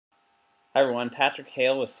Hi everyone, Patrick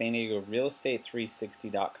Hale with San Diego Real Estate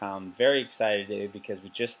 360.com. Very excited today because we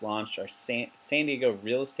just launched our San Diego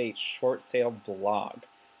Real Estate short sale blog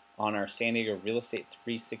on our San Diego Real Estate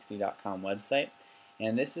 360.com website.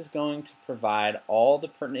 And this is going to provide all the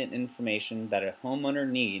pertinent information that a homeowner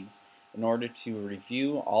needs in order to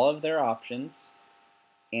review all of their options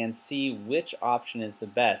and see which option is the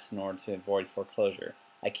best in order to avoid foreclosure.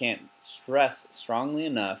 I can't stress strongly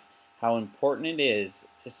enough how important it is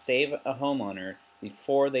to save a homeowner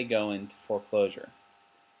before they go into foreclosure.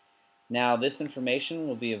 Now, this information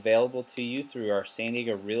will be available to you through our San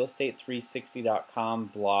Diego Real Estate 360.com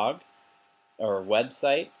blog or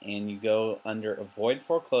website, and you go under Avoid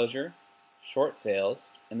Foreclosure, Short Sales,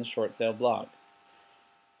 and the Short Sale blog.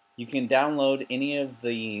 You can download any of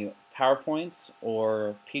the PowerPoints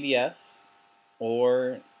or PDF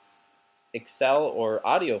or Excel or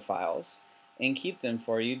audio files and keep them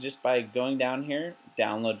for you just by going down here,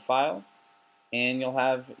 download file, and you'll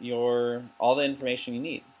have all the information you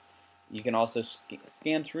need. You can also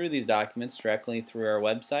scan through these documents directly through our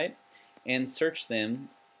website and search them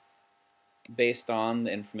based on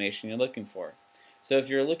the information you're looking for. So if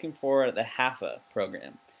you're looking for the HAFA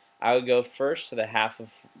program, I would go first to the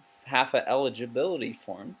HAFA eligibility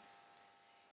form,